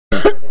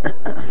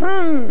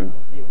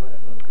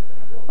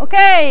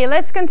Okay,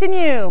 let's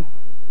continue.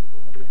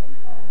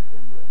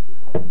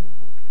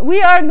 We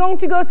are going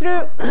to go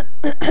through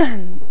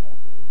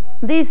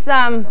these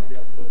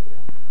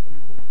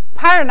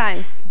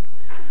paradigms.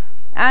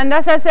 And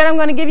as I said, I'm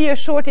going to give you a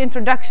short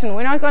introduction.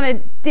 We're not going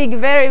to dig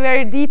very,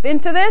 very deep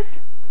into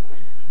this.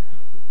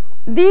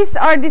 These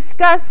are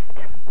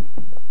discussed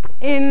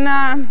in,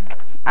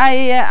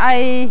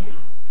 I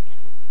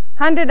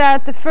handed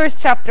out the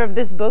first chapter of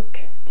this book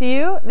to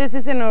you. This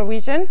is in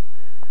Norwegian,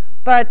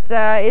 but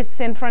it's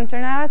in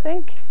Fronter now, I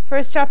think.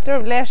 First chapter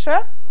of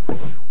Lesja.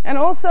 And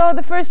also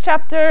the first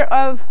chapter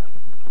of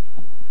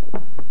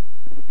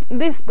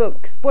this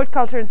book, Sport,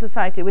 Culture and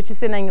Society, which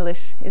is in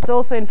English. It's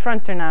also in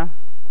Fronter now.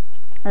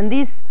 And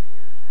this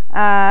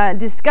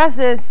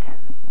discusses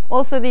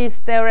also these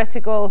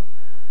theoretical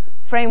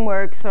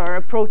frameworks or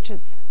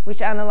approaches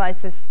which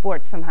analyzes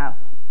sport somehow.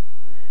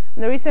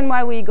 And the reason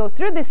why we go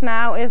through this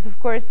now is, of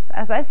course,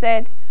 as I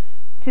said,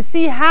 to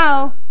see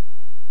how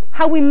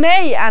we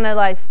may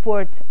analyze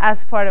sport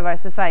as part of our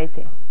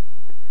society.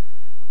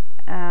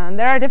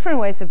 There are different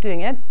ways of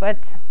doing it,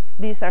 but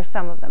these are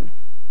some of them.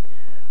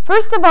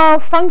 First of all,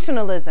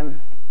 functionalism.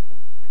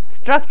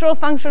 Structural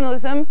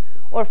functionalism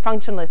or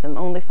functionalism,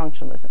 only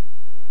functionalism.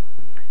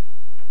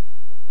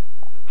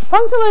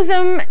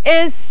 Functionalism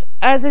is,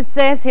 as it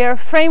says here, a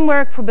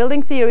framework for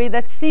building theory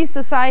that sees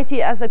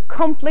society as a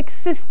complex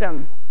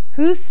system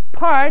whose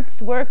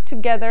parts work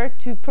together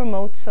to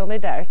promote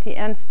solidarity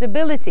and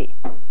stability.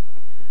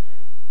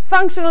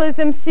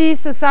 Functionalism sees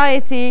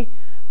society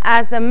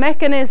as a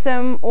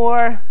mechanism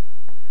or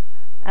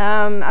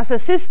as a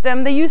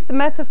system. They use the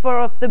metaphor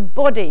of the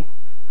body.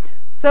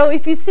 So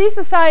if you see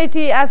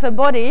society as a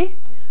body,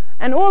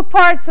 and all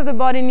parts of the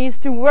body needs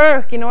to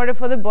work in order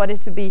for the body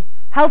to be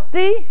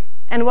healthy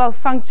and well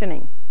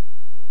functioning.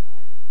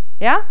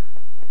 Yeah?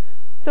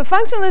 So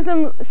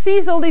functionalism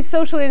sees all these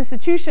social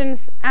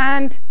institutions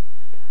and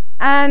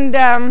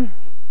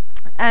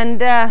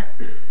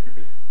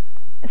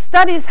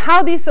studies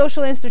how these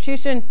social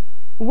institution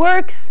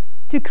works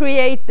to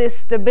create this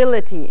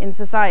stability in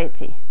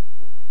society.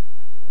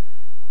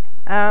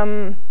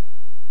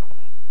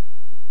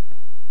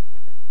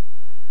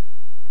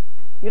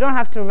 You don't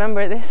have to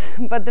remember this,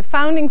 but the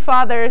founding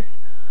fathers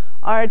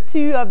are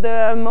two of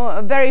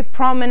the very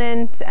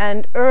prominent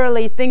and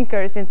early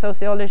thinkers in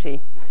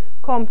sociology,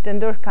 Comte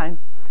and Durkheim,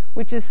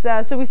 which is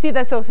so we see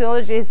that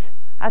sociology is,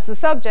 as a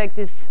subject,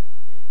 is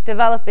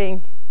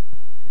developing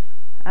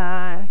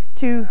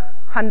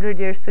 200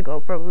 years ago,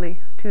 probably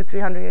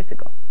 200-300 years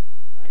ago.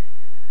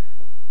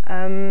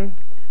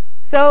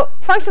 So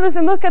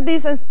functionalism look at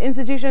these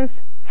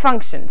institutions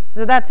functions.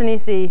 So that's an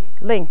easy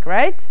link,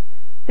 right?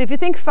 So if you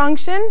think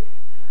functions,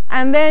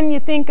 and then you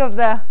think of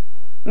the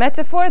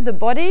metaphor, the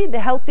body,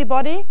 the healthy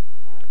body,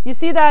 you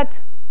see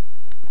that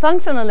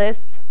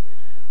functionalists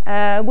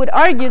would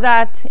argue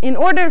that in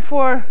order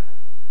for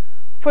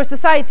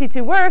society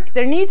to work,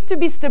 there needs to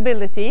be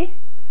stability,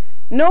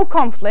 no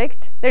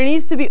conflict, there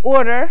needs to be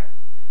order,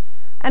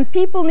 and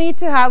people need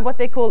to have what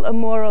they call a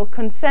moral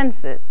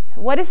consensus.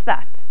 What is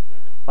that?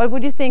 What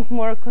would you think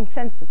moral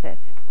consensus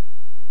is?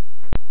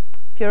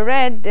 If you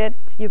read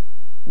it, you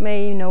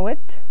may know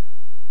it.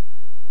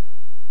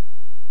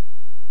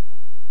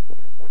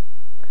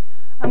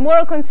 A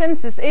moral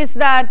consensus is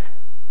that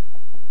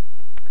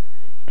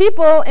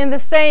people in the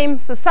same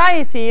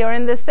society or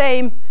in the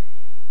same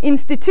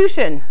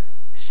institution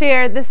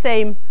share the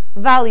same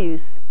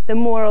values, the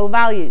moral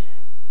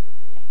values.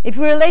 If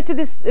we relate to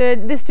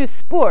this to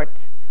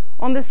sport,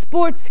 on the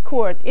sports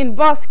court, in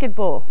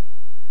basketball,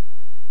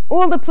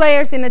 all the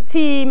players in a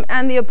team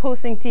and the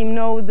opposing team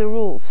know the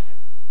rules.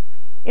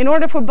 In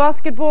order for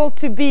basketball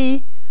to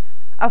be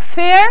a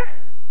fair,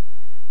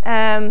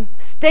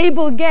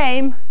 stable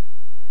game,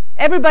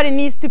 everybody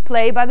needs to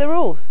play by the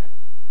rules.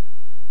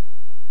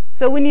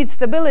 So we need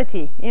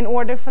stability in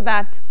order for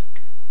that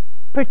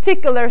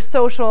particular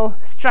social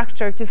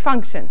structure to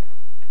function.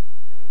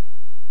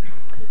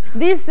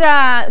 These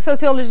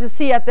sociologists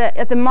see at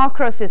the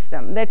macro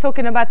system. They're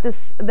talking about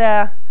this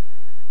the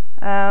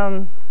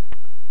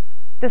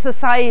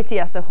society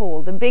as a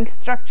whole, the big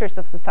structures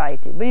of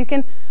society. But you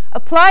can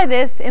apply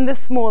this in the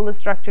smaller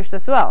structures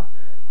as well,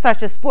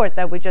 such as sport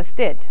that we just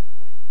did.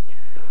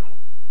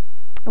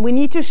 We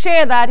need to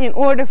share that in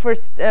order for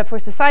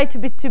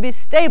society to be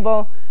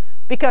stable,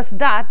 because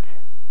that,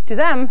 to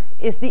them,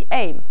 is the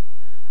aim,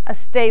 a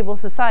stable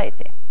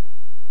society.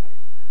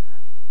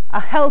 A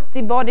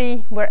healthy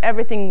body where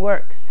everything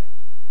works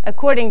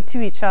according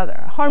to each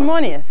other,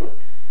 harmonious,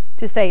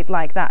 to say it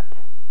like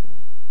that.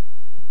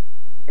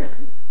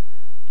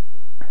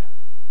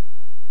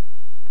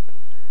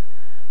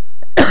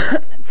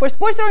 For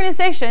sports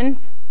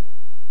organizations,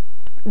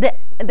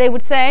 they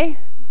would say,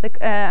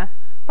 the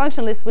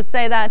functionalists would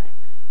say that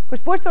for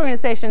sports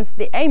organizations,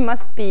 the aim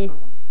must be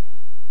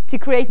to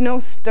create no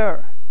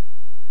stir.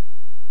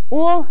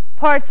 All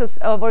parts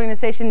of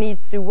organization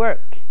needs to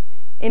work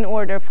in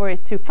order for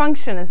it to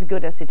function as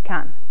good as it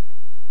can.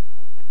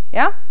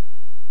 Yeah?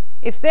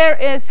 If there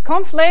is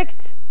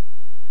conflict,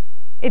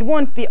 it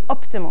won't be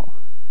optimal.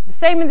 The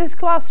same in this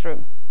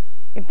classroom.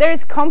 If there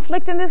is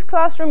conflict in this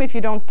classroom, if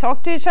you don't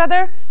talk to each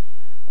other,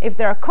 if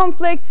there are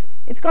conflicts,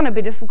 it's going to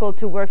be difficult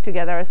to work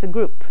together as a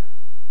group.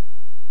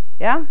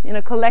 Yeah, in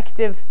a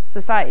collective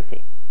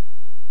society.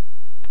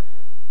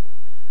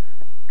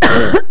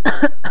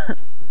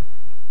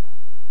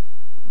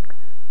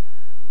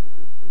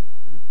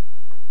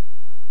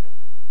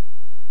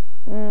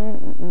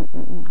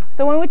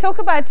 So when we talk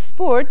about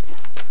sport,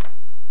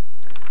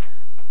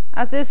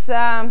 as this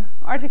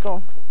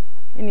article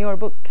in your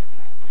book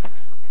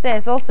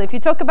says also, if you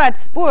talk about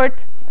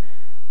sport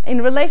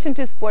in relation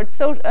to sport,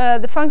 so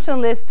the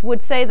functionalist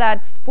would say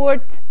that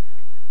sport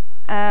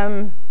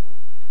has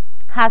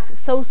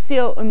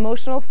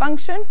socio-emotional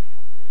functions.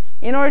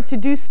 In order to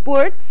do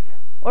sports,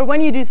 or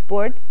when you do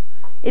sports,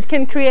 it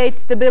can create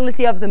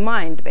stability of the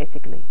mind,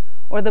 basically,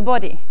 or the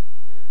body.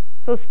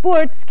 So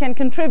sports can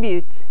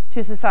contribute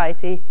to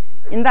society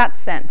in that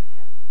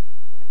sense.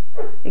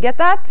 You get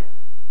that?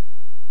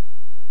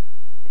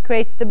 To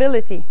create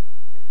stability.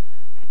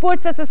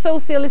 Sports as a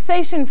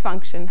socialization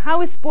function.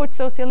 How is sport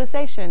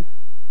socialization?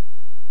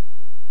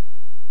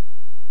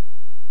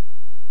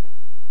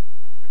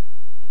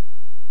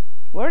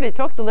 We already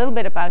talked a little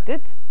bit about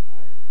it.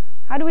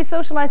 How do we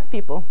socialize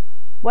people?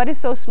 What is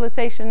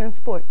socialization in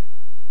sport?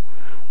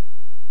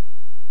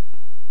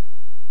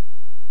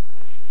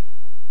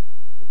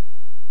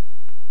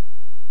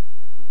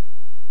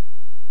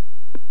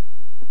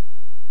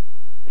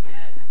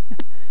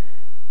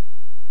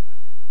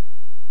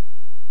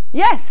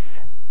 Yes.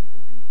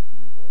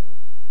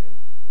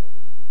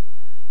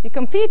 You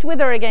compete with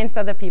or against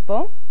other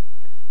people.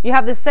 You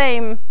have the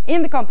same,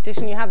 in the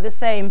competition, you have the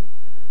same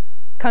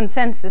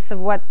consensus of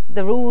what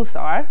the rules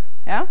are.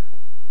 Yeah.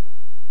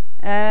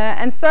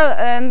 And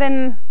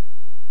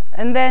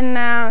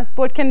then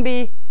sport can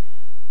be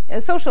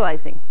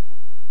socializing,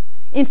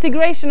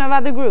 integration of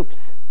other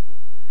groups,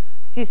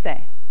 as you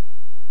say.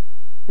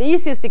 The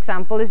easiest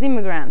example is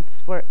immigrants,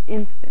 for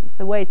instance,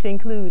 a way to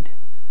include,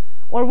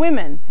 or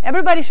women.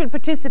 Everybody should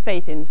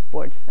participate in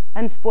sports,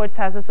 and sports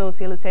has a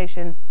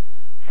socialization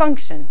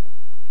function.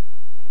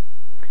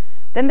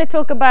 Then they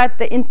talk about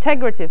the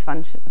integrative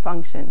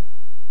function,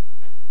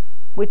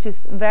 which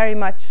is very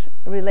much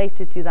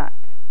related to that.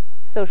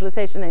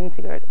 Socialization and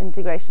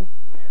integration.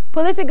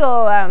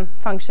 Political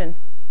function.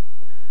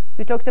 As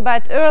we talked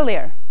about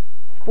earlier,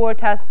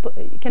 sport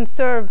can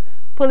serve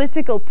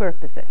political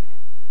purposes.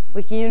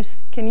 We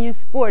can use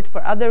sport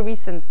for other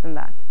reasons than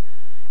that.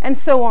 And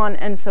so on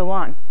and so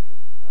on.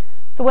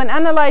 So when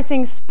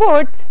analyzing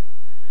sport,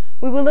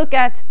 we will look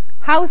at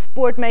how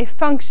sport may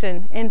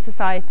function in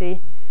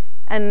society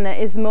and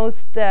is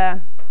most,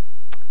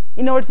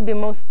 in order to be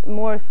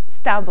more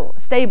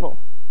stable.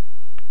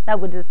 That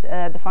would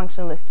the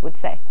functionalist would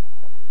say.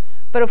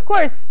 But of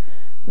course,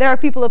 there are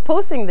people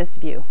opposing this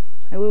view,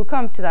 and we will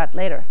come to that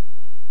later.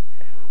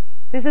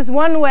 This is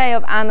one way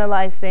of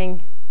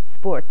analyzing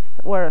sports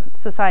or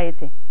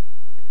society.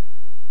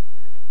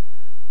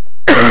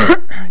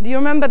 Do you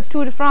remember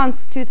Tour de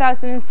France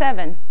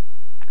 2007?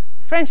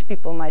 French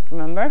people might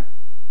remember,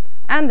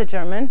 and the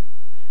German.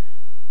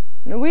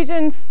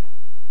 Norwegians,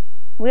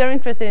 we are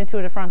interested in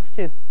Tour de France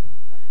too.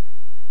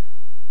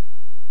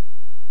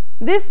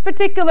 This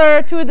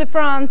particular Tour de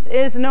France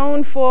is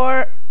known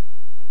for,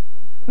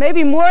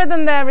 maybe more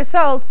than the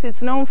results,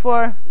 it's known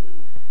for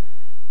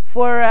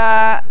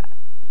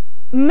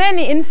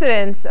many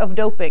incidents of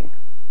doping.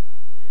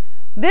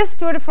 This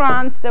Tour de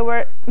France, there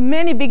were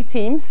many big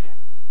teams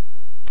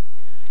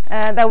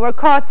that were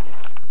caught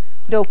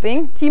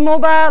doping.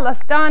 T-Mobile,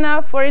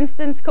 Astana, for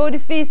instance,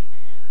 Codefis,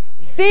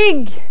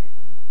 big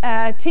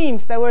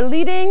teams that were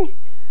leading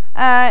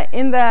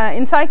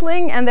in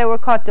cycling, and they were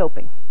caught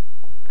doping.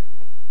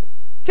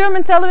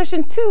 German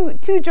television,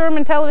 two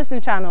German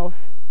television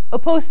channels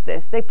opposed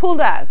this. They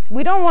pulled out.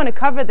 We don't want to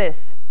cover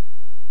this.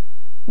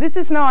 This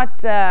is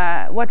not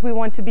what we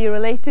want to be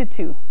related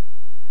to.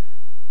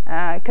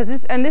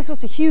 This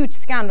was a huge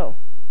scandal.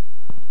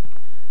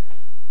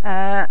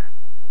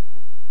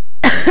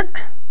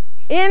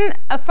 In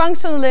a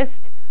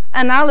functionalist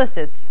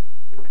analysis,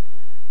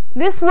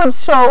 this would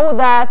show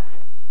that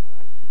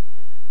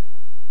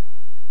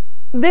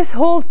this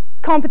whole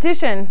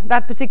competition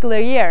that particular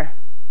year,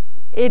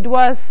 it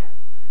was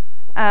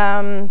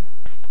there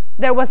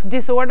was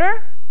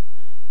disorder.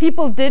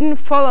 People didn't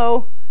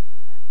follow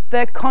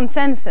the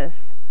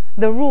consensus,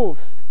 the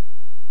rules.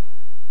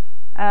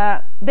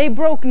 They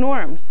broke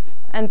norms,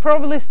 and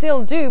probably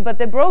still do, but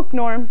they broke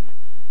norms,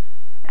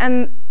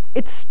 and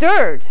it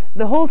stirred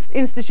the whole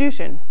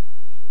institution.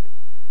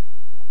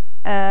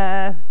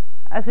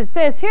 As it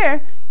says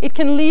here, it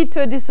can lead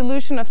to a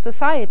dissolution of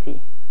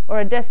society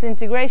or a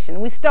disintegration.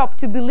 We stop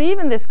to believe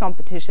in this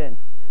competition.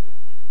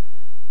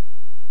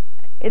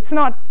 It's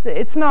not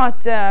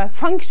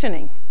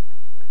functioning,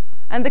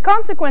 and the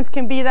consequence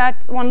can be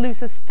that one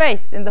loses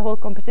faith in the whole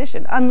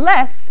competition,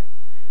 unless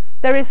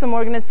there is some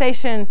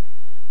organization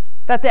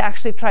that they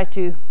actually try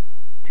to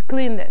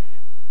clean this.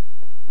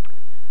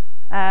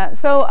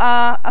 So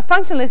a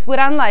functionalist would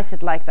analyze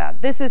it like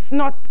that. This is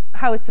not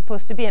how it's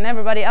supposed to be, and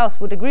everybody else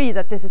would agree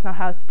that this is not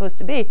how it's supposed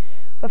to be.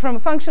 But from a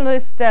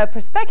functionalist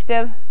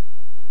perspective,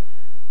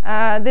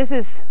 this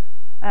is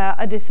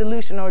a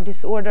dissolution or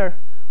disorder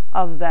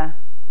of the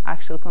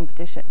actual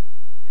competition.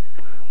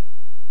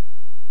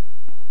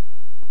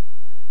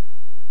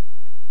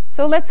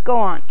 So let's go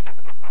on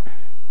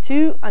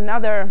to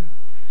another.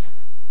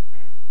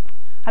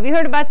 Have you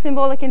heard about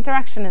symbolic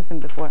interactionism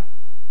before?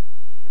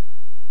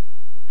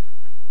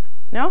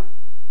 No?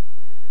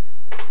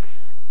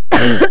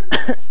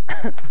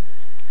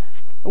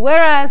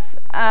 Whereas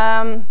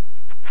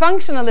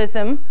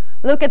functionalism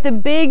look at the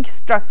big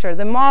structure,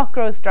 the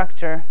macro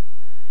structure.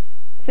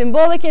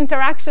 Symbolic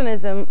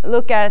interactionism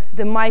look at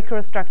the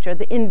microstructure,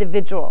 the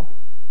individual.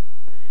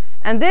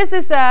 And this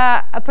is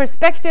a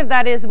perspective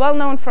that is well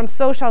known from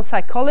social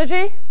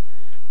psychology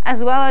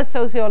as well as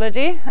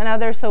sociology and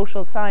other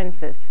social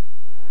sciences.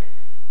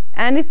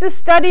 And it's the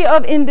study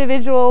of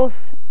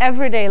individuals'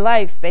 everyday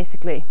life,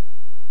 basically,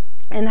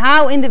 and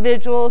how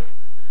individuals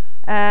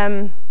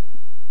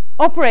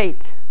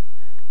operate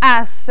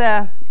as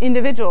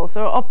individuals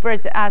or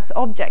operate as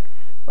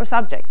objects or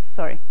subjects,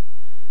 sorry.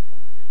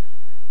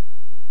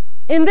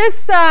 In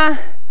this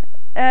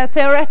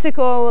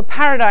theoretical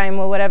paradigm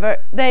or whatever,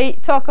 they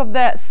talk of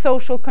the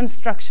social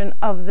construction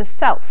of the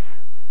self,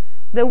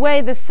 the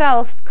way the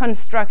self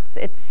constructs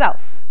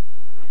itself.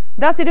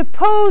 Thus it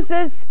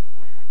opposes,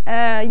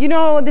 you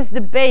know, this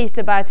debate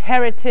about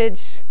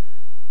heritage,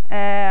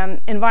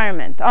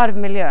 environment,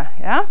 arvmiljø,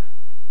 yeah?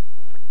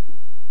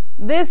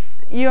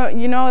 This,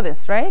 you know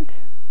this,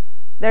 right?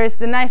 There is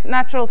the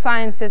natural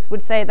sciences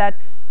would say that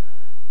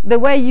the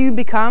way you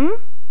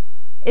become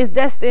is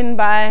destined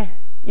by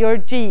your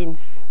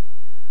genes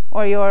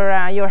or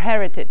your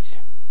heritage.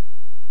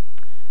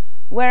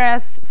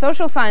 Whereas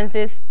social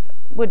scientists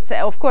would say,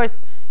 of course,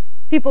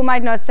 people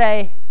might not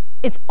say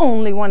it's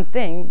only one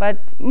thing,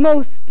 but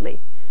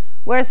mostly.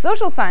 Whereas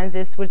social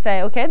scientists would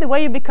say, okay, the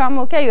way you become,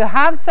 okay, you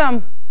have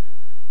some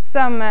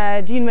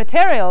gene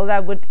material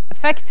that would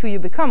affect who you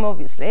become,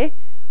 obviously,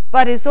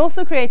 but it's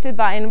also created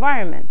by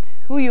environment.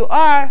 Who you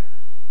are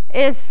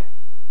is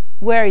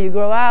where you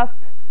grow up,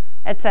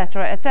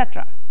 etc.,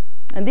 etc.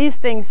 And these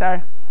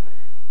are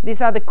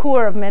the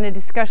core of many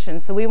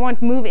discussions, so we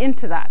won't move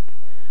into that.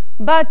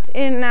 But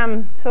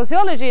in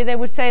sociology, they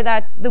would say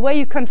that the way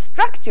you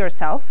construct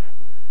yourself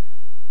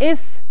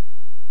is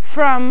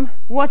from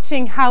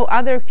watching how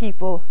other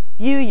people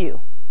view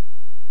you.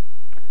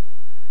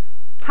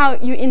 How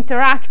you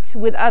interact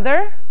with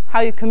other,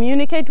 how you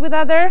communicate with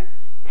other,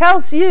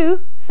 tells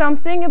you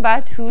something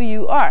about who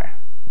you are.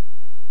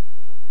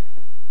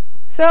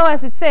 So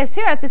as it says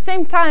here, at the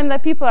same time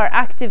that people are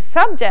active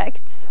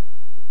subjects,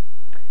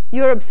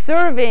 you're an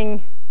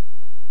observing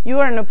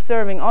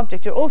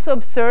object. You're also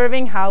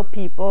observing how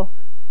people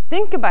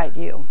think about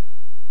you.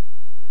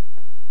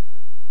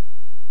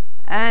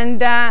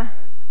 And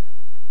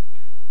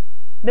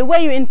the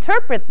way you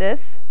interpret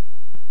this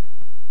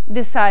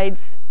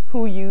decides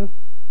who you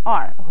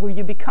are, who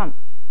you become.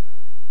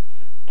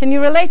 Can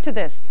you relate to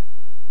this?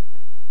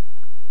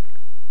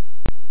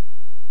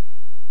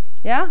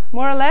 Yeah,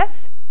 more or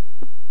less?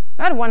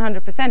 Not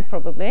 100%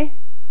 probably.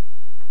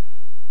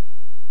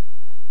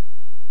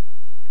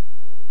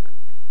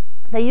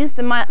 They use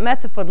the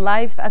metaphor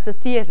life as a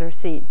theater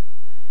scene.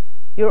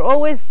 You're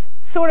always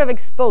sort of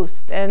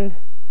exposed, and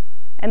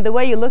the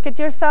way you look at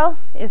yourself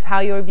is how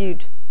you're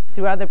viewed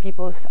through other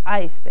people's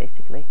eyes,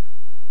 basically.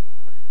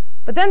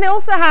 But then they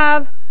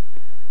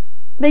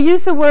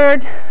use a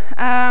word,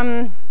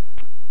 the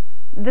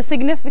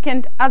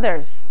significant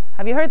others.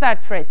 Have you heard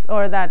that phrase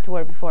or that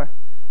word before?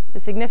 The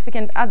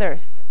significant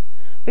others.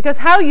 Because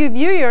how you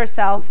view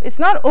yourself is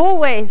not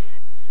always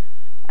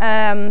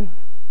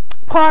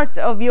part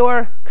of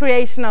your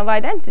creation of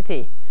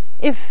identity.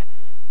 If,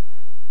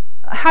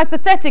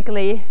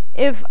 hypothetically,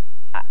 if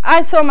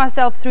I saw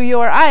myself through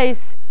your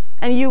eyes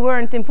and you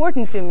weren't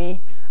important to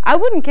me, I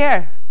wouldn't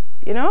care,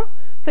 you know?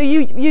 So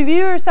you view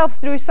yourself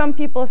through some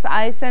people's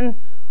eyes and,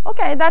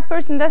 okay, that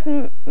person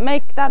doesn't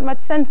make that much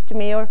sense to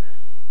me, or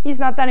he's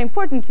not that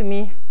important to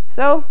me,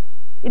 so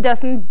it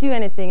doesn't do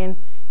anything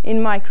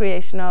in my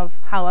creation of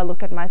how I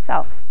look at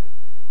myself.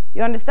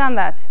 You understand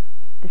that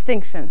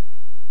distinction?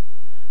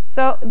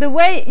 So the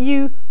way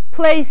you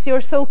place your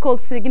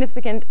so-called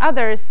significant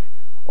others,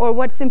 or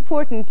what's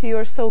important to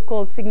your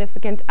so-called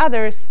significant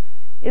others,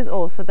 is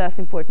also thus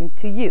important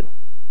to you.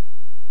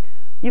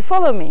 You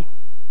follow me?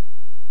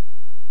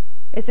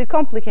 Is it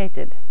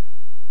complicated?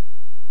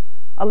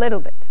 A little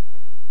bit.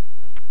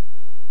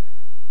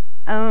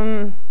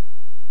 To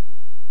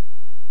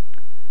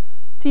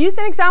use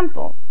an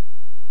example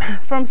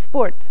from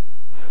sport,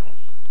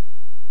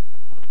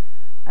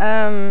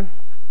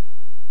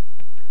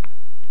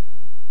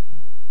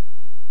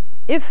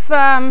 if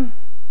an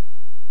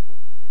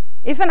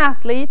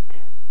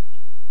athlete,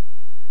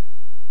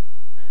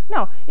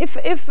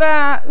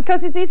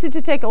 because it's easy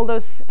to take all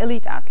those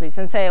elite athletes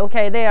and say,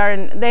 okay, they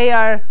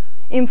are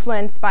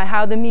influenced by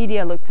how the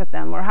media looks at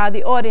them, or how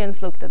the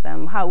audience looked at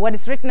them, what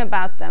is written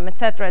about them,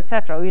 etc.,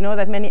 etc. We know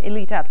that many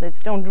elite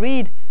athletes don't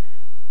read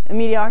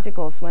media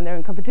articles when they're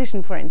in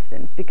competition, for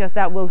instance, because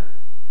that will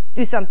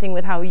do something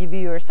with how you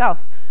view yourself.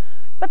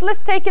 But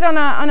let's take it on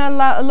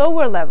a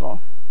lower level,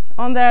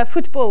 on the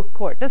football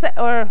court,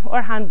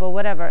 or handball,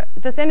 whatever.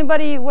 Does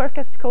anybody work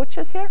as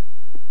coaches here?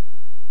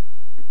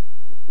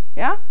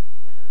 Yeah?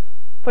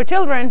 For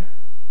children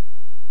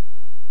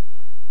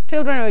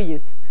or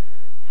youth.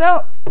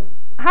 So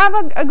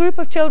have a group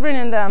of children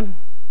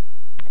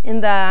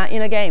in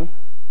a game,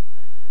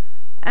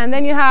 and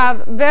then you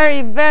have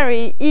very,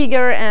 very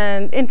eager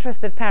and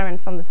interested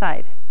parents on the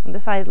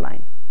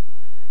sideline.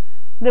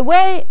 The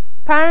way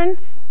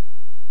parents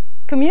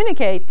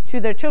communicate to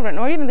their children,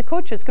 or even the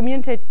coaches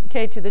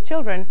communicate to the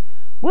children,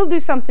 will do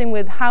something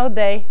with how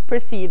they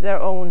perceive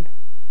their own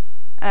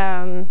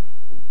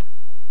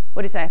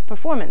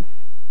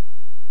performance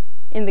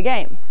in the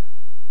game.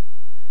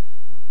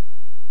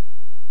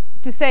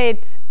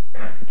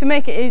 To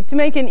make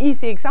an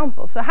easy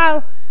example, so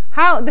how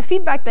the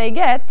feedback they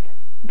get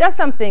does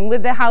something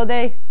with how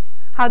they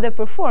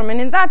perform, and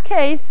in that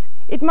case,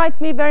 it might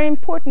be very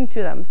important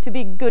to them to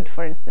be good,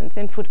 for instance,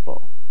 in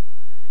football.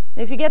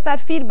 And if you get that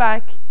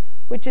feedback,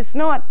 which is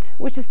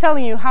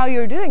telling you how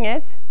you're doing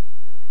it,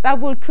 that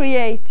will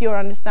create your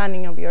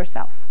understanding of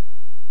yourself.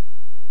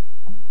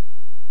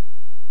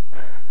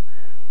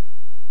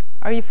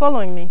 Are you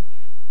following me?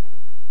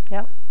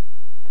 Yeah.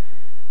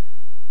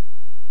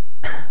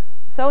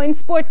 So in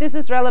sport, this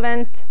is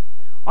relevant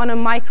on a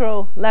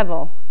micro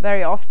level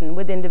very often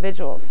with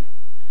individuals.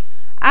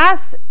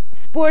 As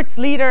sports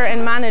leader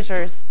and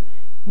managers,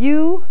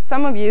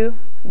 some of you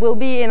will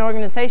be in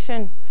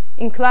organization,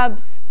 in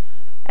clubs,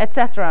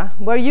 etc.,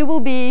 where you will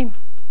be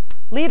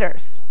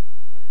leaders.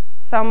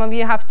 Some of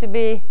you have to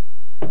be,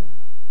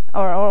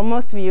 or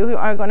most of you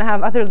are going to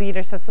have other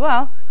leaders as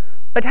well.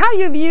 But how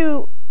you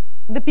view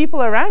the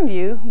people around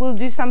you will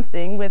do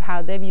something with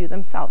how they view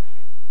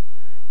themselves.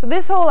 So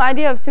this whole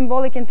idea of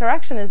symbolic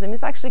interactionism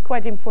is actually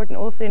quite important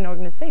also in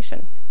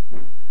organizations.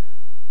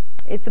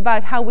 It's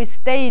about how we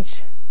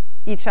stage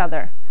each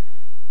other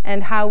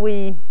and how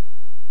we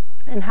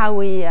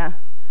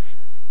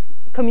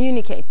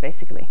communicate,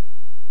 basically.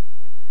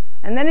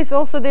 And then it's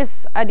also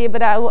this idea,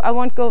 but I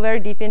won't go very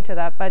deep into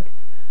that, but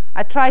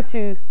I try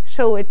to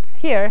show it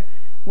here.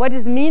 What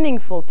is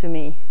meaningful to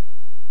me?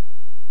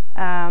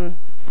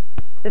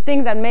 The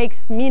thing that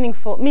makes meaning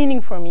for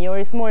me, or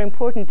is more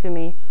important to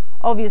me,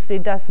 obviously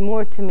does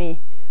more to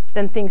me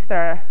than things that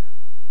are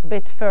a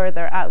bit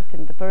further out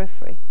in the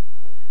periphery.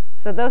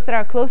 So those that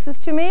are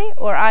closest to me,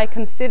 or I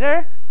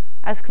consider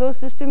as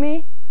closest to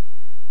me,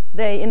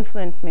 they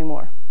influence me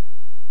more.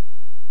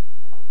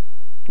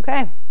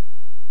 Okay.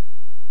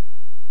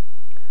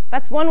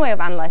 That's one way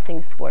of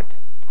analyzing sport.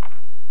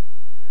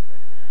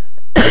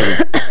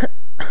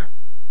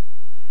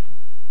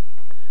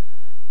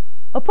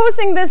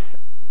 Opposing this,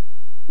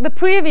 the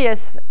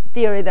previous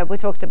theory that we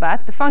talked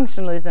about, the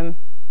functionalism,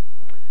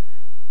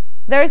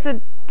 there is a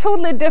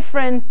totally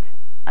different,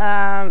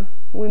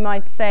 we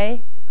might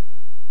say,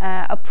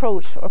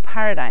 approach or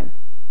paradigm,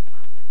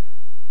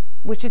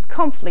 which is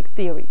conflict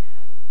theories.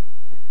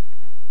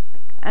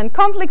 And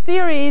conflict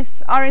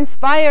theories are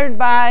inspired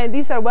by,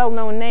 these are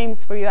well-known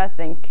names for you, I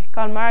think,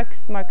 Karl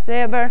Marx, Max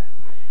Weber,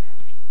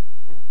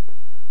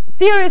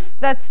 theorists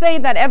that say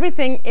that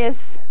everything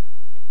is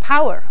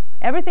power,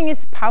 everything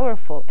is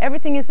powerful,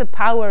 everything is a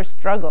power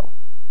struggle.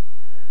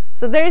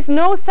 So there is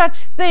no such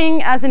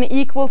thing as an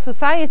equal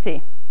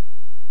society.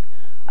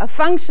 A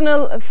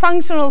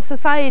functional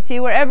society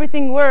where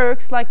everything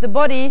works like the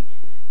body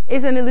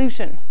is an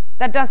illusion.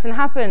 That doesn't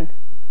happen.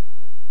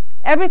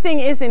 Everything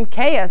is in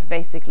chaos,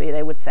 basically,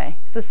 they would say.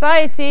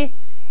 Society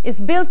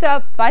is built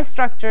up by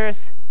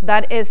structures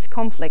that is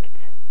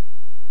conflict.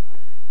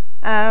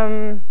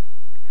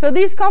 So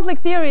these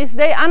conflict theories,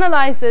 they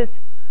analyze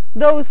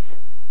those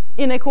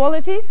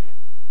inequalities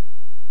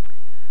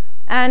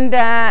and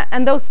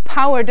those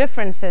power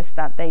differences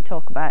that they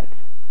talk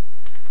about.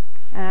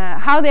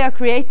 How they are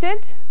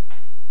created,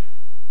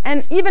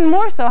 and even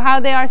more so, how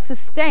they are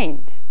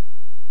sustained.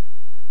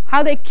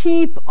 How they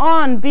keep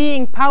on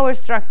being power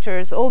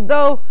structures,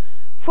 although,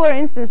 for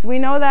instance, we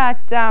know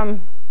that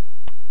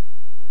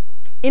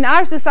in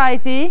our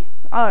society,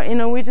 or in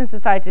Norwegian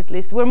society at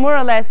least,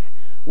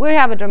 we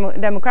have a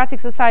democratic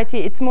society.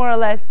 It's more or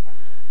less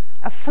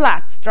a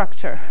flat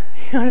structure.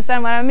 You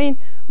understand what I mean?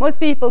 Most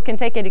people can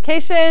take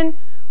education,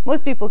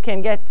 most people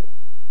can get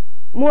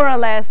more or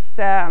less,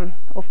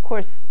 of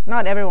course,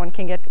 not everyone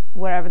can get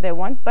wherever they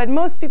want, but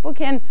most people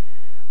can,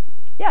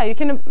 yeah, you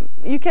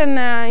can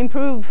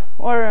improve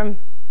or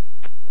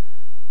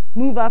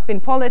move up in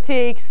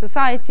politics,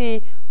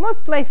 society.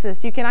 Most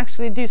places you can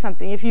actually do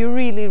something if you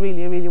really,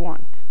 really, really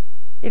want.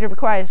 It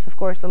requires, of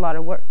course, a lot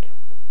of work.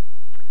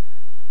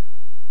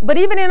 But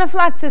even in a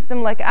flat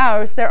system like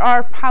ours, there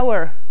are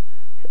power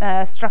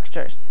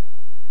structures,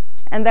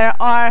 and there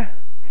are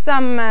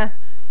some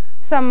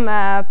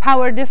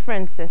power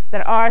differences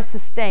that are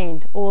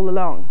sustained all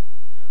along.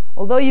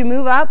 Although you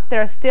move up,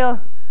 there are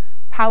still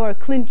power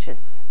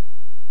clinches.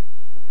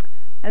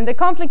 And the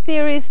conflict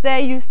theories,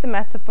 they use the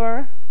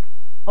metaphor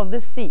of the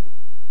sea.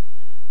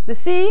 The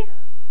sea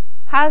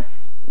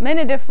has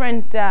many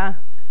different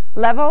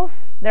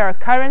levels. There are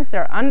currents,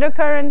 there are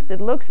undercurrents. It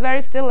looks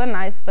very still and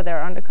nice, but there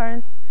are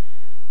undercurrents.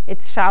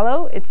 It's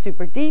shallow, it's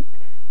super deep.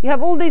 You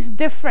have all these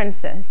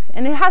differences,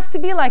 and it has to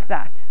be like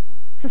that.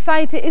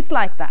 Society is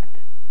like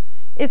that.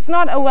 It's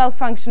not a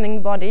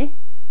well-functioning body.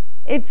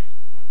 It's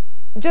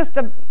just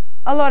a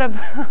lot of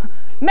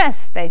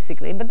mess,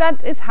 basically. But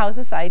that is how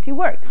society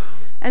works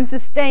and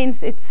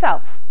sustains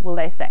itself, will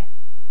they say.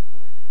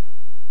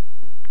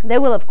 They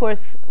would of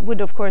course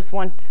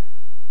want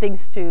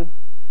things to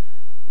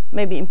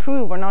maybe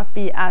improve or not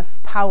be as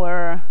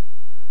power-ridden,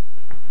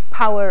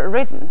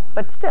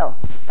 but still,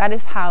 that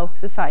is how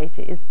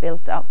society is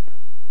built up.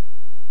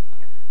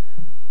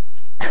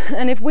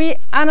 And if we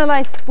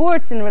analyze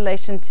sports in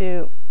relation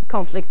to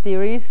conflict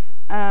theories,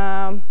 there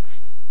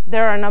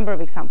are a number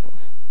of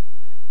examples.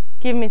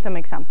 Give me some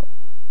examples.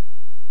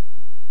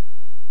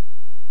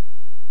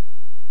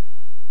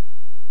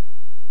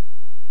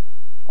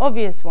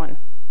 Obvious one,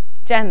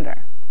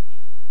 gender.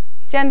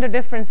 Gender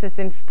differences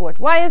in sport.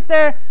 Why is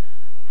there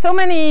so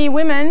many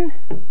women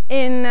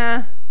in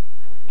a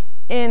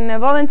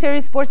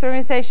voluntary sports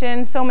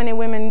organization, so many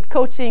women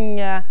coaching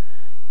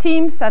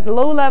teams at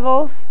low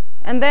levels,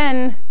 and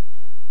then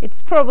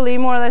it's probably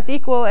more or less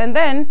equal, and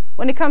then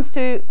when it comes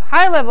to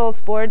high-level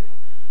sports,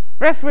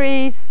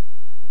 referees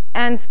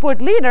and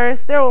sport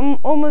leaders, they're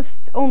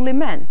almost only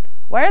men.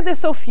 Why are there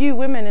so few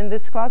women in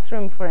this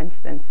classroom, for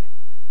instance,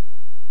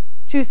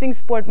 choosing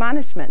sport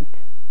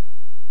management?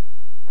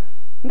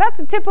 That's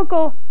a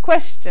typical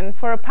question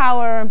for a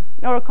power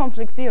or a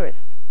conflict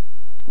theorist.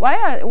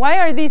 Why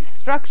are these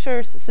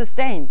structures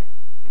sustained?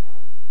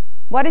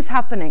 What is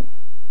happening?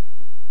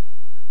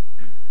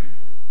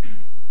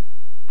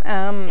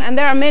 And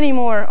there are many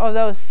more of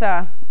those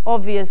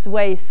obvious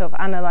ways of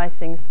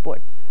analyzing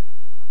sports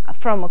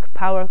from a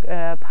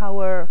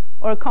power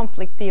or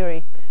conflict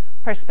theory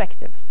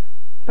perspective.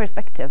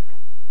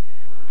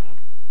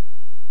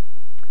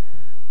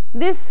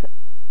 This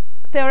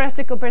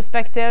theoretical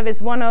perspective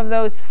is one of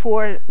those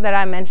four that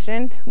I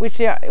mentioned,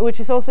 which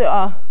is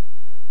also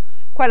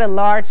quite a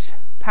large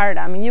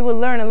paradigm. And you will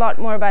learn a lot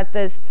more about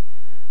this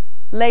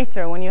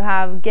later when you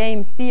have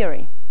game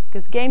theory,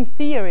 because game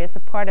theory is a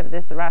part of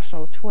this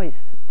rational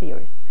choice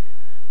theories,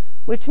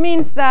 which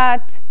means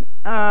that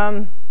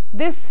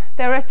this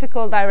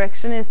theoretical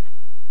direction is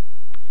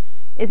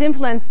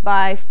influenced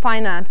by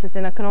finances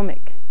and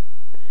economic.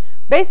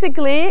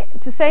 Basically,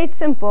 to say it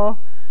simple,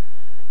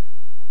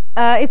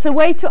 it's a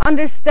way to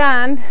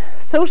understand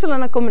social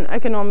and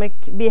economic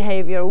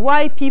behavior,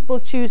 why people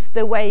choose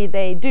the way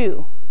they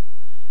do.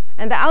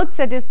 And the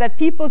outset is that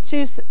people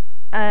choose,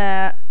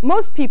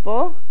 most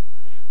people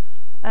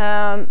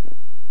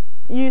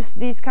use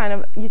these kind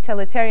of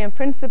utilitarian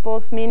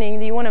principles,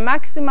 meaning you want to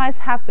maximize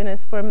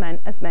happiness for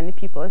as many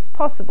people as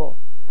possible.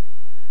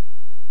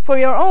 For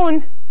your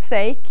own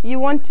sake, you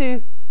want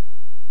to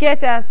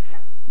get want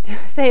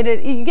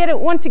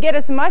to get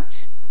as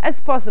much as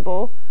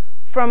possible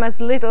from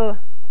as little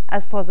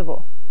as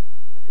possible.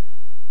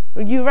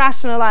 You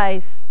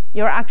rationalize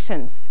your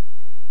actions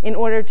in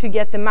order to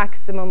get the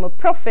maximum of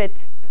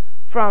profit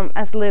from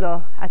as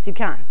little as you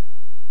can.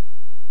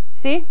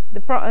 See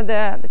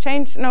the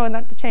change? No,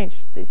 not the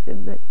change. This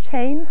is the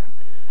chain.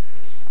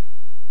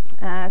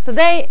 So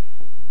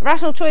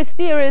rational choice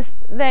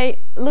theorists, they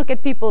look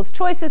at people's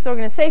choices,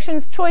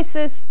 organizations'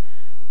 choices,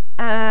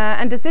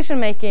 and decision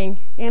making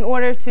in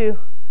order to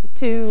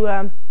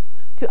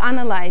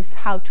analyze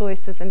how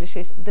choices and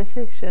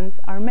decisions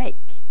are made.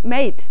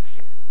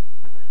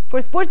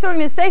 For sports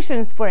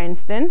organizations, for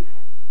instance,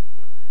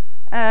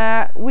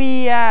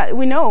 we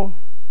know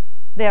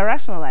they are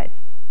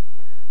rationalized.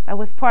 That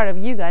was part of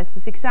you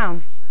guys'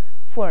 exam,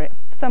 for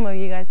some of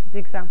you guys'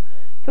 exam.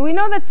 So we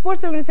know that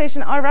sports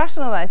organizations are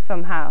rationalized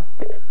somehow,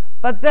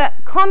 but the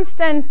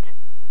constant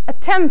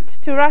attempt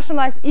to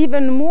rationalize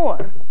even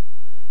more,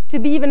 to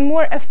be even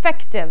more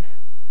effective,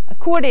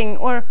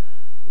 more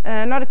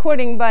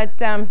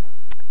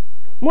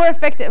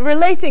effective,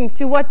 relating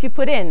to what you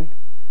put in,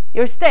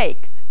 your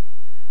stakes.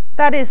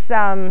 That is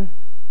how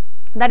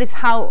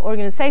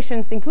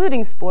organizations,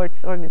 including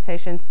sports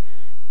organizations,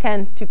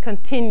 tend to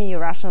continue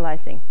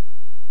rationalizing.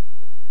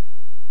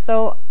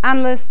 So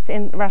analysts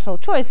in rational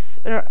choice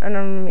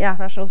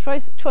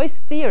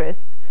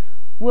theorists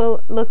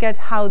will look at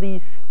how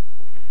these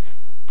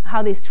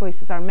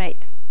choices are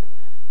made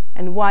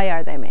and why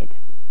are they made.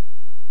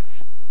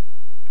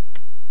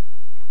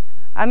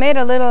 I made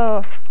a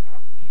little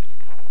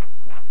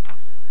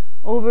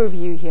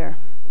overview here,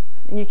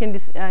 and you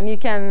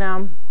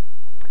can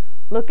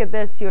look at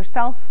this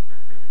yourself.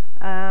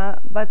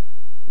 But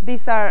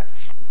these are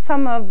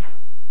some of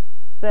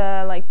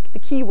the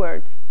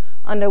keywords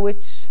under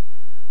which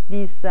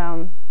these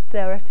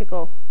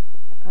theoretical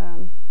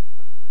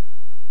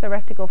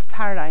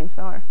paradigms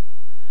are.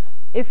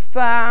 If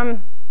I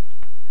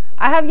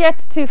have yet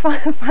to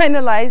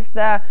finalize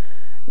the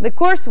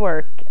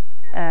coursework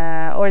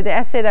or the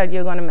essay that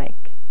you're going to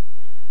make,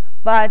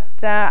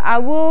 but I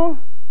will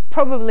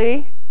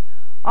probably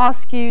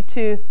ask you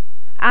to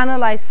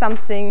analyze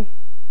something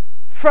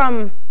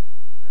from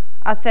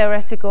a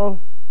theoretical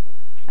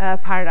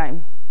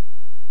paradigm.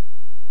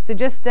 So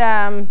just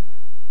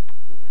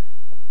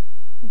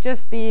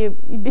be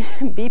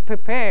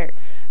prepared.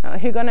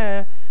 You're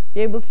gonna be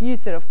able to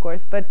use it, of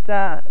course, but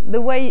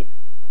the way,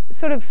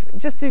 sort of,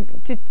 just to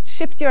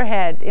shift your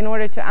head in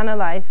order to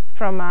analyze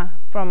from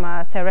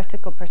a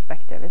theoretical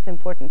perspective is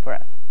important for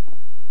us.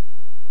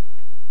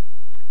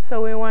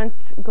 So we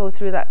won't go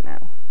through that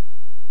now.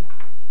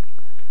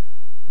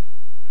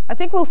 I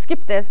think we'll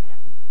skip this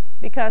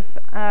because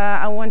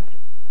I want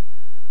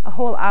a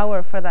whole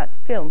hour for that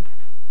film.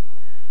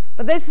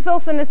 But this is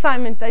also an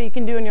assignment that you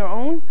can do on your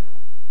own.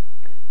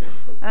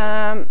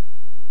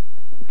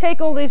 Take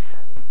all these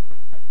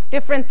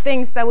different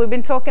things that we've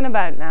been talking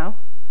about now,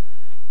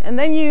 and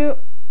then you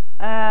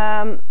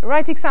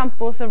write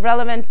examples of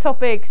relevant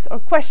topics or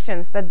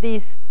questions that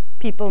these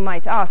people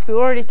might ask. We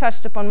already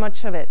touched upon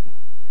much of it,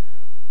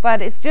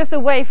 but it's just a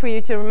way for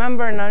you to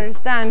remember and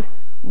understand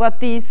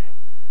what these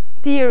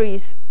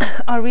theories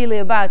are really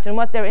about and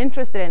what they're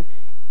interested in,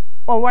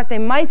 or what they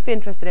might be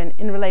interested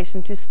in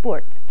relation to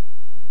sport.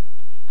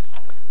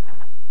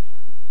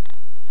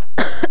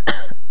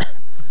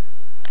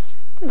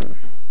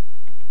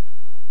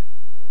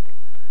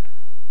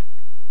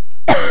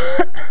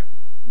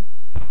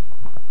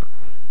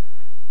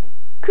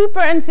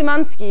 Cooper and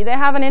Szymanski, they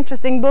have an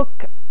interesting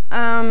book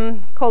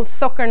called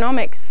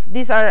Soccernomics.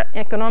 These are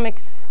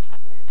economics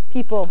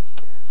people,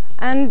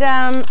 and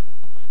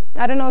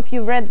I don't know if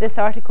you read this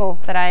article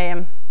that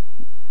I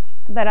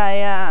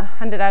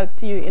handed out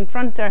to you in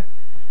front there,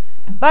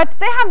 but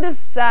they have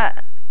this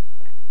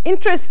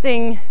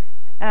interesting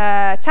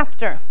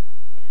chapter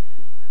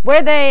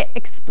where they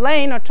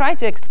explain, or try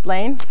to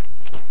explain,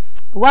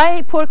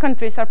 why poor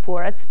countries are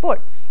poor at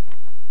sports.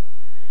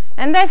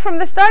 And then from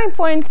the starting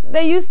point,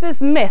 they use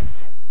this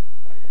myth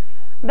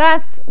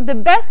that the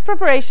best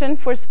preparation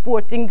for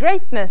sporting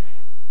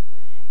greatness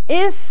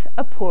is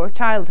a poor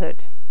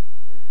childhood.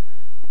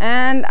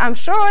 And I'm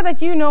sure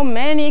that you know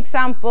many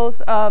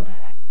examples of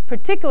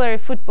particularly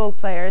football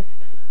players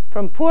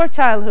from poor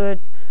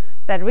childhoods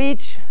that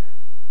reach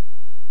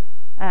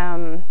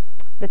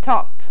the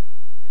top.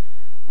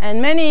 And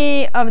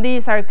many of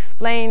these are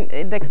explained,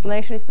 the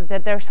explanation is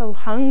that they're so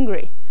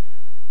hungry.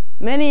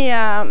 Many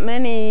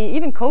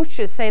even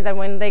coaches say that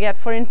when they get,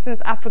 for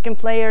instance, African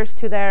players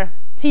to their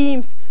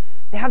teams,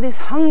 they have this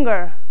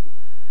hunger,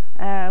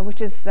 which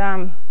is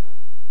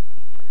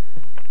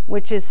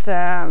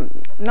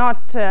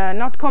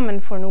not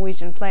common for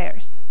Norwegian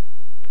players.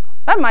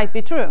 That might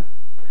be true,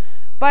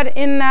 but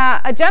in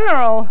a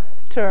general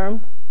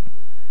term,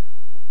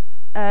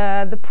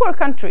 the poor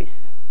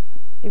countries,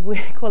 if we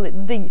call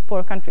it the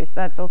poor countries,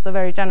 that's also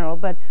very general,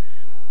 but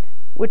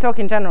we're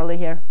talking generally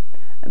here.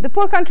 The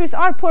poor countries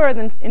are poorer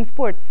in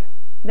sports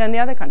than the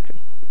other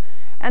countries.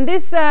 And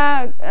these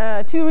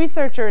two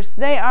researchers,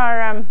 they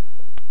are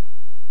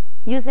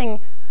using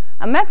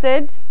a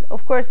method,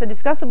 of course a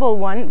discussable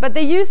one, but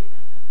they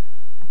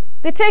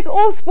take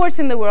all sports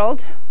in the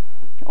world,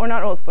 or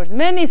not all sports,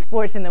 many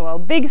sports in the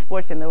world, big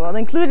sports in the world,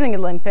 including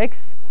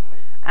Olympics,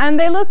 and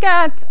they look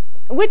at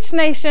which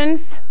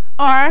nations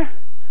are,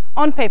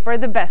 on paper,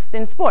 the best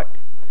in sport.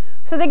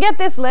 So they get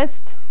this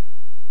list.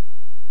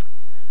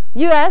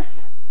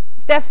 US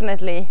is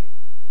definitely,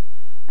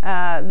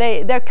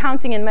 they're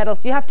counting in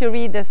medals. You have to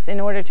read this in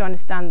order to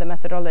understand the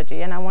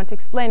methodology, and I want to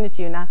explain it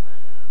to you now.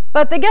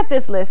 But they get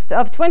this list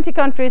of 20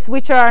 countries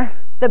which are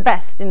the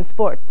best in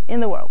sport in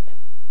the world.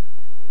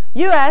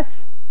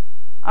 US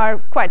are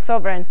quite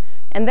sovereign,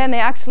 and then they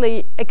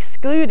actually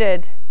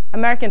excluded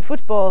American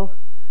football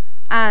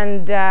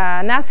and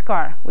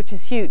NASCAR, which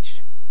is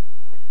huge.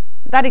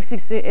 That is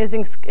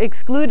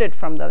excluded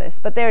from the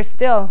list, but they're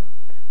still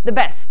the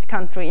best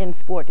country in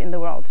sport in the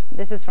world.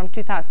 This is from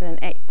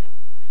 2008.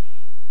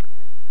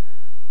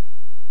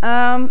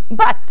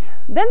 But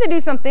then they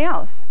do something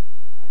else.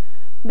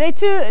 They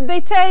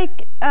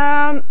take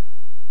per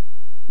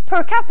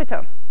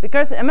capita,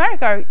 because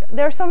America,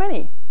 there are so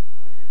many.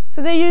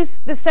 So they use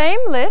the same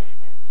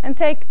list and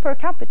take per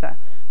capita,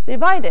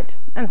 divide it,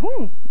 and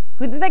who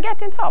did they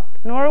get in top?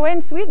 Norway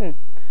and Sweden,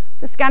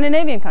 the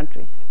Scandinavian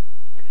countries.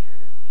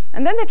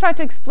 And then they try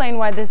to explain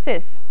why this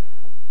is.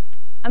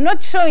 I'm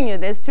not showing you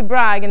this to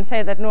brag and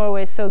say that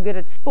Norway is so good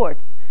at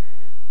sports.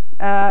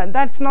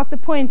 That's not the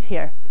point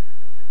here.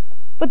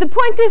 But the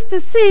point is to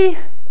see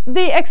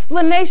the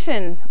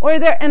explanation or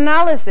their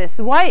analysis.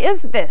 Why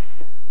is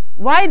this?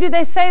 Why do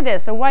they say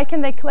this, or why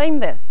can they claim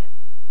this?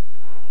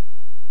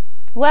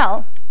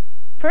 Well,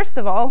 first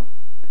of all,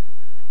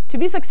 to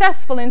be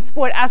successful in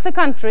sport as a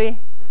country,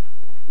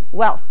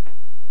 wealth.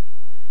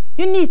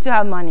 You need to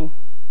have money.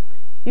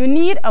 You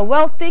need a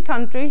wealthy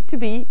country to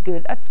be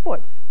good at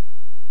sports.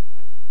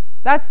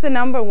 That's the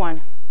number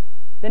one.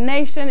 The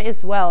nation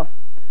is well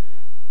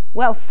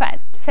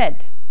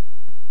fed.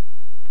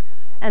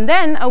 And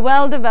then a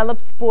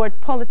well-developed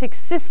sport politics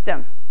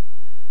system.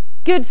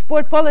 Good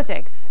sport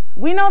politics.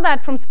 We know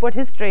that from sport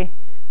history,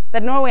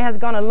 that Norway has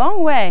gone a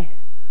long way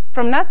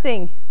from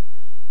nothing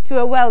to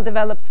a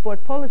well-developed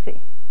sport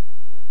policy.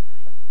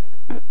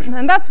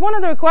 And that's one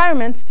of the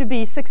requirements to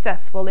be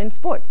successful in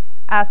sports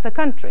as a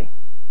country.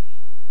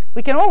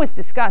 We can always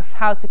discuss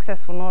how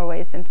successful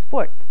Norway is in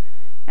sport.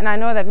 And I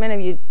know that many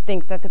of you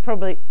think that they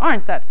probably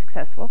aren't that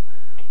successful.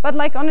 But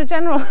like on a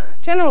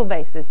general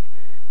basis,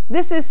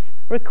 this is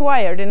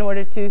required in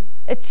order to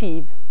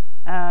achieve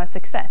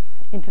success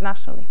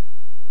internationally.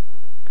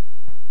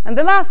 And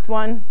the last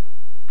one,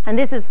 and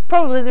this is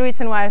probably the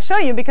reason why I show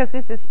you, because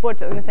this is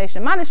sport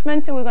organization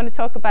management, and we're going to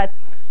talk about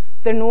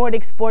the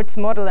Nordic sports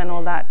model and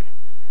all that.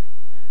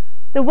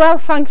 The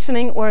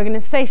well-functioning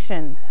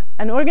organization,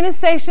 an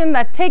organization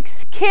that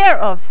takes care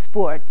of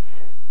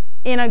sports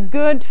in a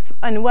good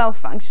and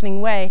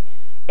well-functioning way,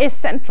 is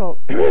central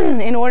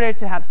in order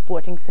to have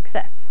sporting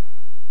success.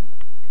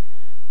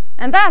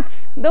 And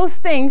that's those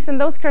things and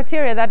those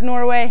criteria that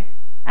Norway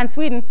and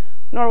Sweden,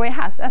 Norway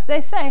has. As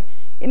they say,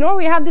 in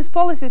Norway you have this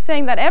policy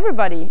saying that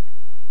everybody,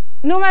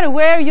 no matter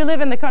where you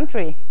live in the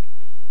country,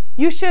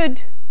 you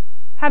should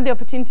have the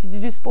opportunity to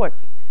do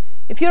sports.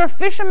 If you're a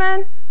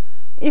fisherman,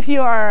 if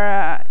you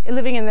are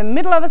living in the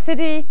middle of a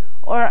city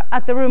or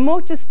at the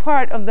remotest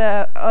part of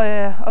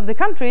the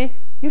country,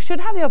 you should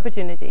have the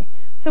opportunity.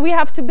 So we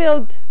have to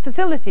build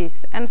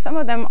facilities, and some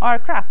of them are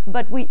crap,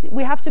 but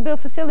we have to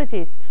build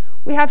facilities.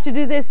 We have to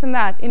do this and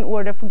that in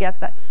order to get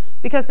that,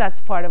 because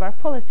that's part of our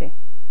policy.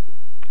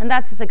 And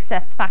that's a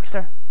success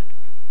factor.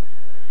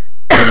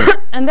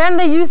 And then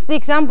they use the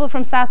example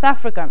from South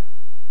Africa.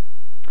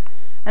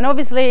 And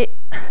obviously,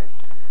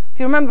 if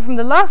you remember from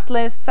the last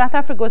list, South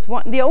Africa was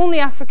the only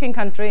African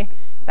country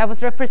that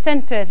was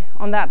represented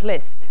on that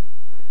list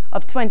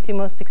of 20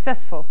 most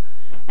successful.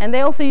 And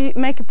they also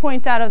make a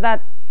point out of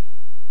that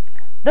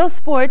those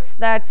sports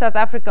that South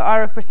Africa are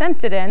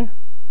represented in,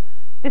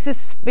 this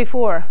is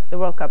before the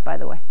World Cup, by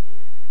the way.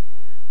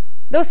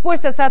 Those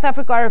sports that South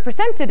Africa are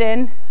represented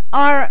in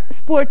are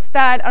sports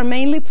that are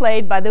mainly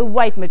played by the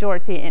white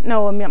minority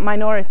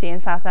in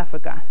South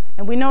Africa.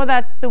 And we know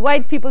that the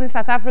white people in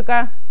South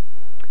Africa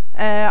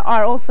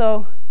are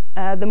also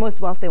the most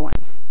wealthy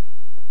ones.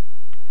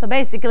 So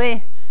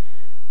basically,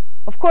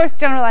 of course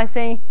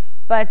generalizing,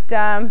 but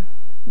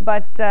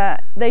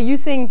they're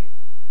using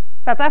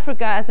South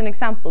Africa as an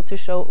example to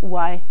show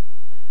why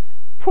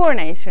poor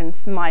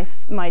nations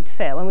might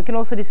fail. And we can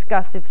also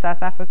discuss if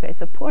South Africa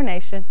is a poor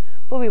nation,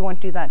 but we won't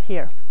do that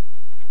here.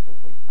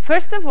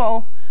 First of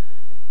all,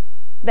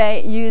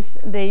 they use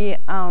the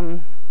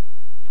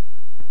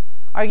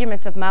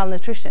argument of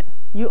malnutrition.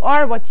 You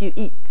are what you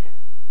eat.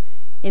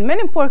 In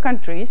many poor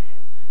countries,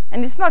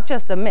 and it's not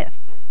just a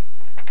myth,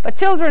 but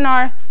children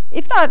are,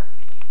 if not,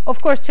 of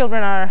course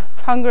children are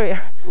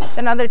hungrier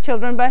than other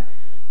children, but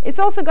it's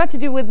also got to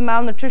do with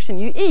malnutrition.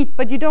 You eat,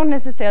 but you don't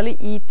necessarily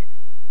eat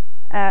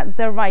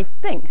the right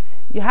things.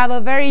 You have a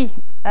very,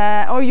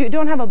 or you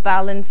don't have a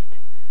balanced,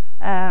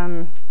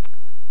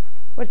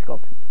 what's it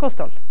called?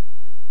 Kosthold.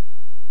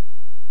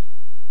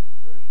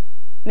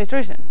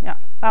 Nutrition, yeah,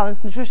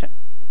 balanced nutrition.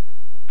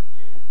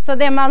 So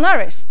they're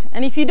malnourished,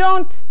 and if you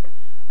don't,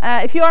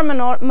 if you are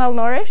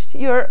malnourished,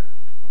 you're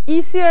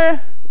easily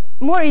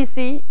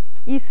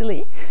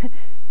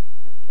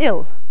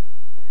ill.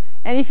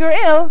 And if you're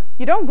ill,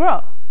 you don't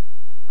grow.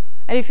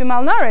 And if you're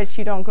malnourished,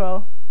 you don't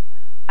grow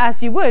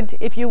as you would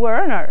if you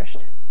were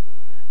nourished.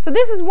 So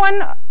this is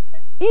one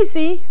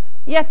easy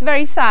yet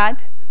very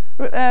sad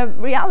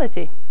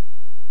reality.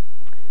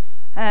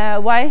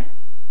 Why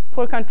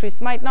poor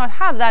countries might not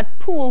have that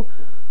pool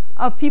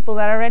of people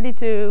that are ready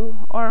to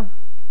or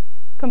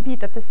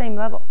compete at the same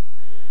level.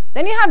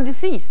 Then you have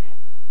disease.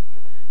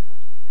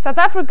 South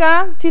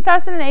Africa,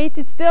 2008,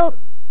 it's still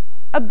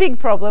a big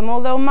problem,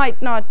 although it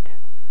might not,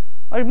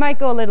 or it might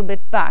go a little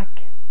bit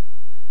back.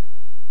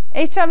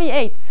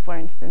 HIV/AIDS, for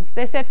instance.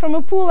 They said from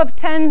a pool of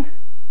 10,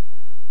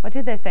 what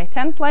did they say,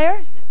 10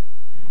 players?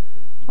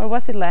 Or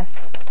was it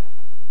less?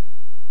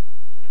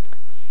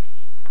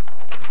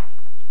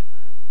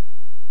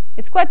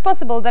 It's quite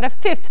possible that a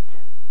fifth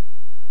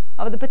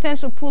of the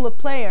potential pool of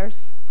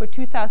players for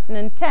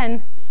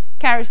 2010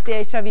 carries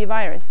the HIV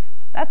virus.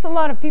 That's a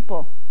lot of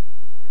people.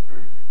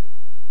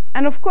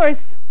 And of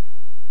course,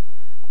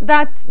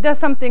 that does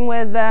something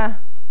with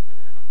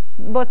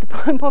both the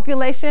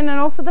population and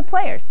also the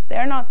players.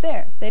 They're not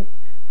there.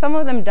 Some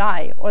of them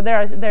die, or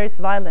there is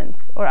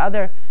violence, or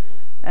other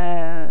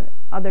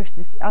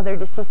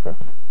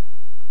diseases.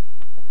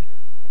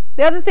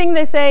 The other thing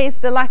they say is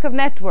the lack of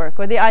network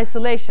or the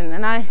isolation,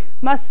 and I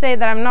must say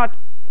that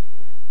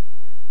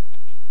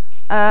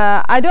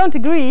I don't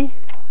agree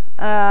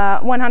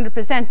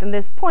 100% on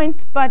this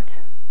point, but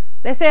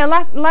they say a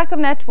lack of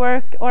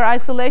network or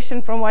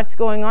isolation from what's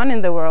going on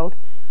in the world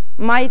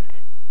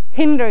might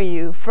hinder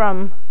you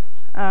from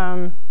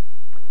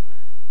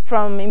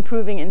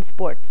improving in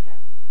sports.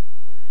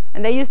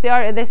 And they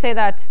say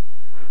that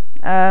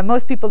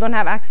most people don't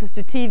have access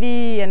to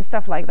TV and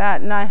stuff like that,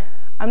 and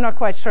I'm not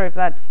quite sure if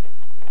that's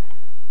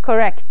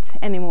correct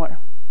anymore.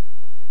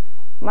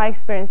 My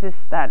experience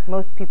is that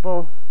most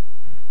people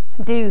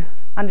do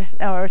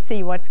understand or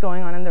see what's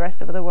going on in the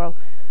rest of the world.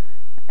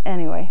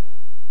 anyway.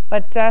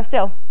 But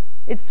still,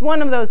 it's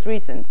one of those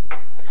reasons.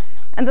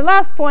 And the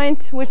last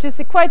point, which is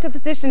quite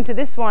opposition to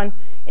this one,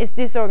 is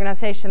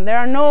disorganization. There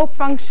are no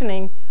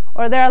functioning,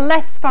 or there are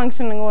less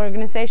functioning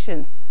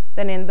organizations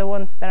than in the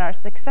ones that are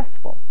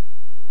successful.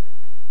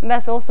 And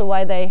that's also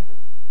why they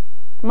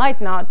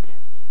might not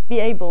be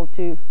able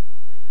to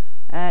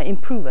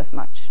improve as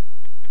much.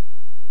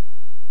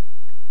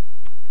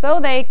 So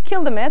they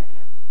kill the myth,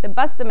 they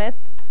bust the myth,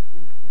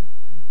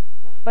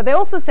 but they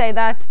also say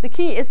that the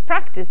key is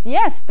practice.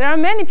 Yes, there are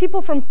many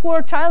people from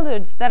poor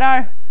childhoods that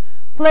are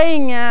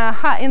playing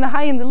in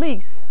the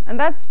leagues, and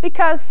that's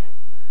because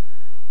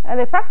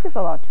they practice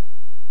a lot.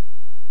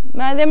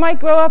 They might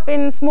grow up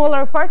in smaller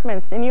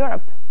apartments in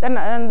Europe than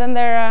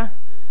their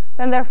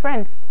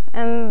friends,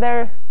 and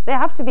they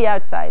have to be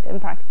outside and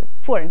practice,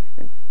 for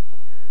instance.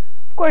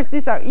 Of course,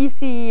 these are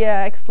easy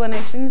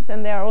explanations,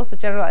 and they are also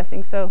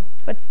generalizing,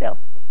 but still.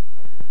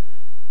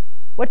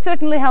 What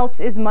certainly helps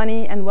is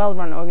money and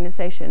well-run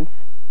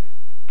organizations,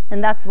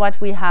 and that's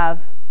what we have,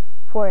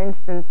 for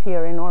instance,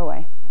 here in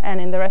Norway and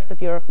in the rest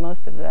of Europe,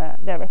 most of the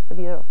rest of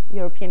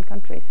European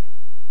countries.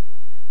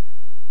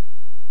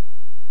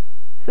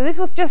 So this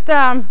was just,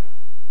 I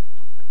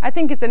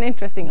think it's an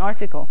interesting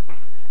article,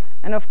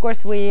 and of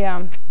course we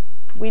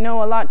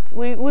know a lot.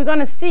 We're going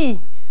to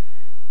see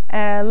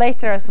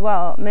later as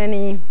well.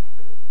 We're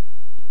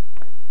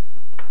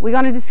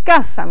going to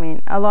discuss,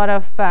 a lot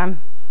of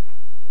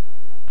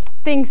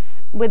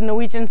things with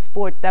Norwegian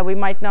sport that we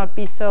might not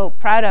be so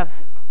proud of,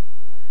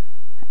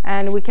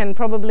 and we can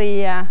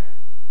probably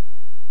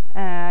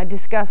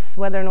discuss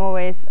whether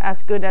Norway is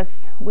as good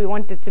as we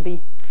want it to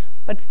be,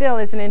 but still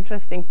is an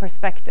interesting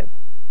perspective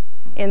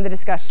in the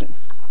discussion.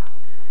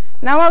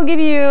 Now I'll give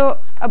you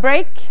a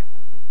break.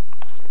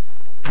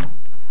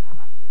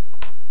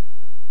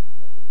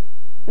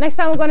 Next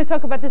time we're going to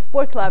talk about the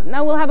sport club.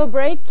 Now we'll have a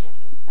break,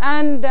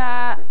 and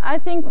I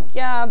think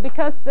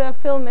because the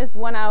film is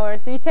 1 hour,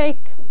 so you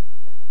take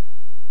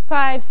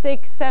 5,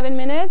 6, 7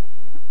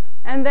 minutes,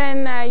 and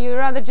then you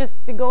rather just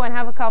go and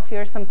have a coffee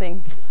or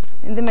something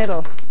in the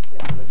middle.